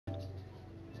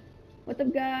What's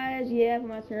up, guys? Yeah, from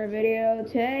my third video.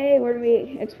 Today, we're going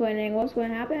to be explaining what's going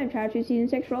to happen in Chapter 2 Season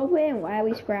 6 roleplay and why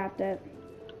we scrapped it.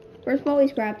 First of all, we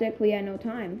scrapped it because we had no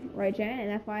time, right, Jan?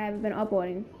 And that's why I haven't been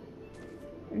uploading.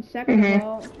 And second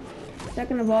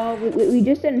of all, we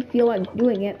just didn't feel like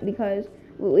doing it because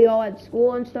we all had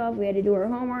school and stuff. We had to do our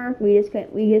homework. We just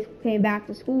came back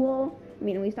to school. I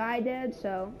mean, at least I did,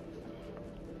 so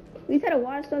we had a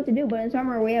lot of stuff to do, but in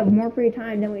summer we have more free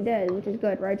time than we did, which is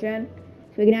good, right, Jen?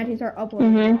 So we can actually start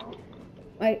uploading.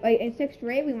 Like in 6th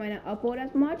grade, we might not upload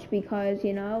as much because,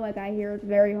 you know, like I hear it's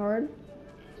very hard.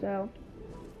 So,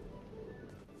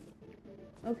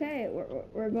 okay,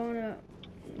 we're going to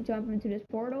jump into this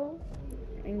portal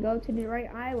and go to the right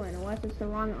island, unless it's the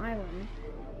wrong island.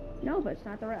 No, but it's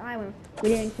not the right island. We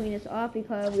didn't clean this up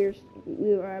because we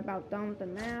were about done with the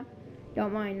map.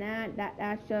 Don't mind that.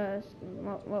 That's just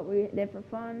what we did for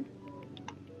fun.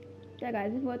 Yeah,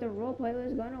 guys, this is what the roleplay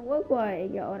was gonna look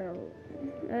like. We're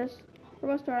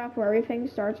gonna start off where everything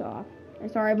starts off.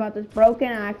 And sorry about this broken.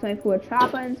 I accidentally threw a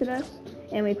chopper into this,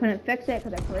 and we couldn't fix it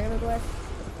because I created a glitch.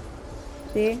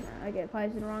 See, I get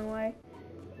placed the wrong way.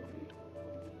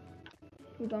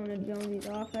 We're going to Jonesy's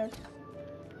office.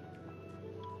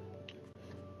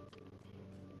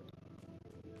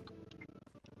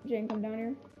 Jane, come down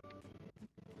here.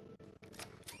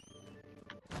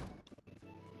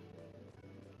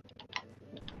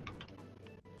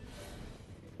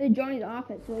 This is Johnny's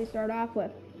office, so we start off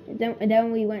with. And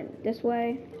then we went this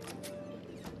way.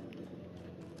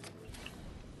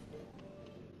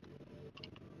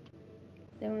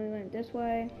 Then we went this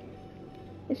way.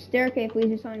 This staircase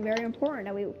leads to something very important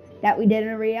that we did in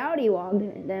a reality log.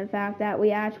 The fact that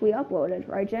we actually uploaded,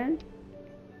 right, Jen?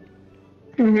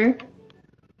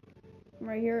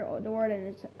 Right here, the door,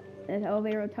 and this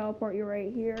elevator will teleport you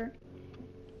right here.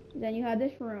 Then you have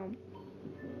this room.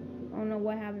 I don't know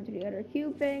what happened to the other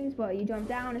cube things, but you jump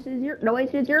down. This is the way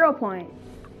to 0 point.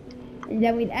 And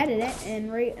then we'd edit it,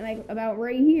 and about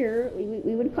right here,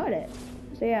 we would cut it.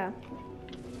 So yeah.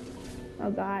 Oh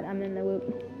God, I'm in the loop.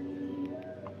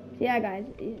 So yeah, guys.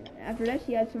 After this,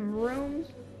 you have some rooms.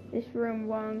 This room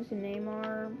belongs to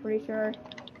Neymar, I'm pretty sure.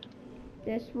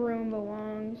 This room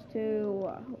belongs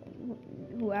to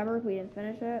whoever if we didn't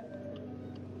finish it.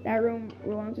 That room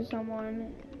belongs to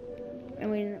someone,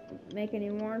 and we didn't make any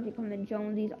more. If you come to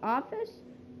Jonesy's office,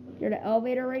 there's the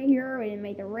elevator right here. We didn't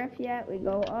make the rift yet. We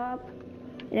go up,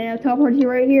 and then it'll teleport you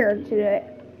right here to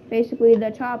basically the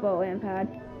Chapo land pad.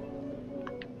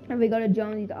 And we go to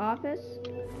Jonesy's office.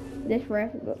 This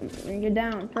rift brings you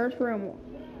down. First room.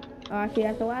 Oh, actually,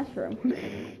 that's the last room.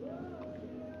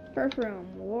 First room,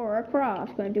 Laura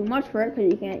Croft. Couldn't do much for it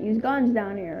because you can't use guns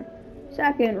down here.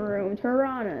 Second room,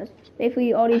 Piranhas.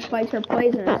 Basically, all these spikes are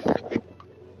poisonous.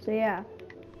 So yeah.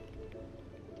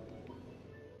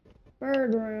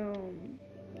 Third room,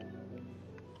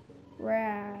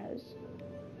 Raz.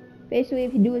 Basically,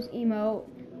 if you do this emote,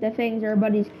 the things are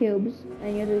everybody's cubes,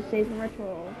 and you have to say some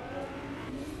ritual.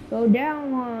 Go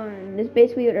down one. This is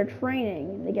basically what they're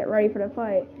training. They get ready for the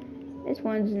fight. This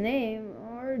one's name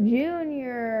are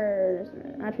juniors.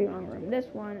 Actually, wrong room. This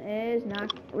one is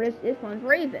not. This one's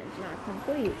Ravens, not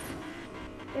complete.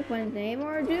 This one's name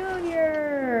are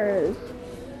juniors.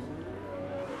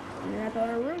 And that's all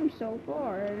our rooms so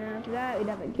far. And after that, we'd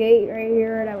have a gate right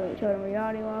here that we showed in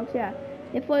reality logs. Yeah,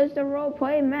 this was the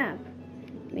roleplay map.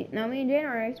 Now me and Jane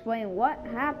are explaining what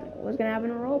happened. What's gonna happen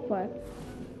in roleplay?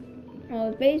 Well,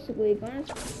 it's basically gonna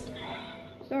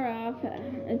start off.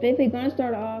 It's basically gonna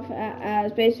start off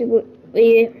as basically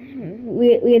we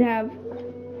would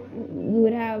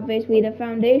have basically the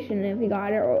foundation if we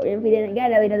got it, or if we didn't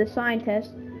get it, we'd have the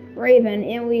scientist Raven,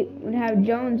 and we would have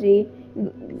Jonesy.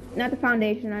 Not the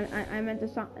foundation. I meant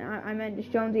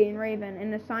just Jonesy and Raven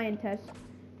and the scientists.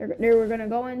 They were gonna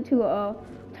go into a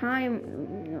time,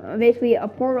 basically a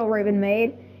portal Raven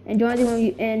made, and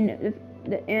Jonesy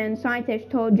and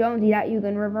scientists told Jonesy that you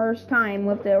can reverse time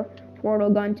with the portal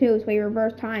gun too. So he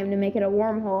reversed time to make it a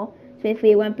wormhole. So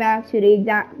basically, it went back to the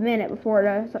exact minute before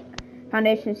the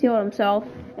foundation sealed himself,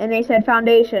 and they said,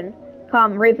 "Foundation,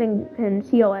 come, Raven can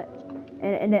seal it."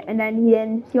 And then he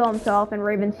didn't seal himself, and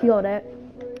Raven sealed it.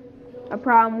 A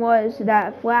problem was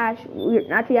that Flash,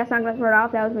 actually that's not going to start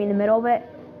off, that was me in the middle of it.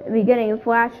 The beginning of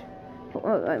Flash,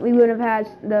 we would have had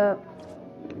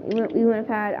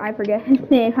I forget his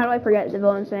name. How do I forget the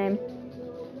villain's name?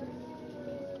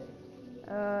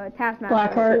 Taskmaster.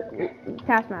 Blackheart.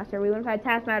 Taskmaster. We would have had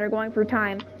Taskmaster going through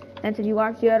time. And since you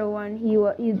watched the other one,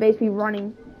 he's basically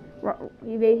running.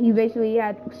 He basically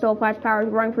had stole Flash powers,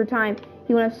 running through time.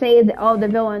 He would have saved all the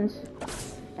villains,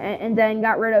 and then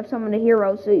got rid of some of the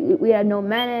heroes. So we had no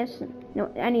Menace,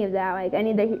 no, any of that. Like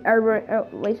any of the,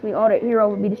 basically all the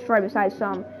heroes would be destroyed besides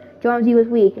some. Jonesy was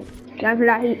weak. And after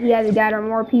that, he had to gather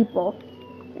more people.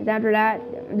 And after that,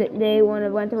 they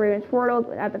went to Raven's Portal,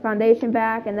 got the Foundation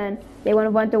back, and then they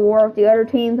went to war with the other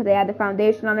team because they had the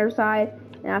Foundation on their side.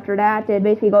 And after that, they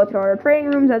basically go to our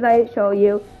training rooms, as I show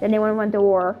you. Then they went to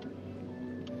war.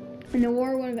 And the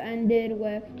war would have ended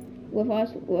with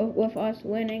us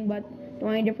winning, but the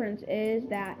only difference is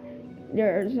that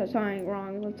there's something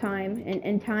wrong with time,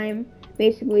 and time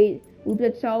basically looped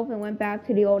itself and went back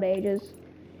to the old ages.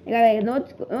 You know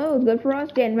what's good for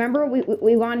us? Dan, remember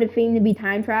we wanted Fiend to be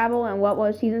time travel, and what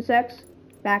was season 6?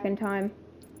 Back in time.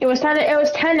 It was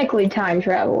technically time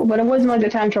travel, but it wasn't like the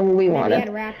time travel we wanted. We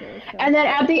had raptors. So. And then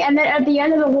at the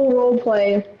end of the whole role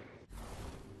play,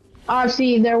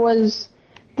 obviously there was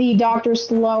the Dr.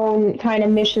 Sloan kind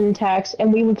of mission text,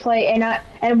 and we would play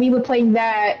and we would play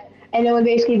that, and it would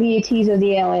basically be a tease of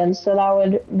the aliens. So that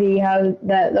would be how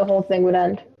the whole thing would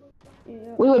end. Yeah.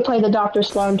 We would play the Dr.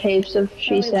 Sloan tapes of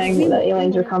she saying that the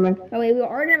aliens are coming. Oh wait, we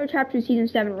already have a chapter 2 season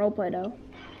 7 roleplay though.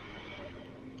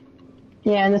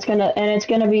 Yeah, and it's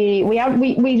gonna be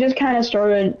we just kind of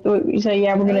started. We say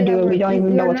yeah, we're gonna do it. We don't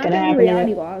even know what's gonna happen.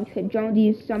 Reality logs because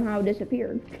Jonesy somehow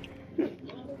disappeared.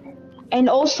 And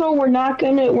also, we're not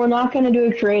gonna do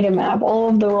a creative map. All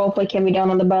of the roleplay can be done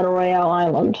on the Battle Royale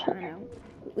island. I know.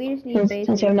 We just need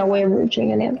since you have no way of reaching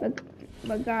it.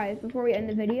 But guys, before we end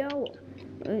the video,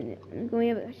 we're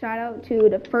going to give a shout out to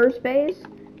the first base,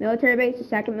 military base, the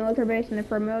second military base, and the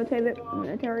first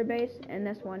military base, and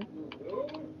this one,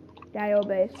 Dio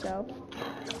base. So,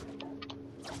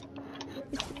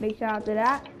 big shout out to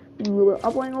that. We will be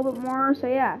uploading a little bit more. So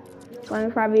yeah,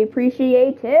 probably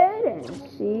appreciate it, and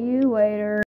see you later.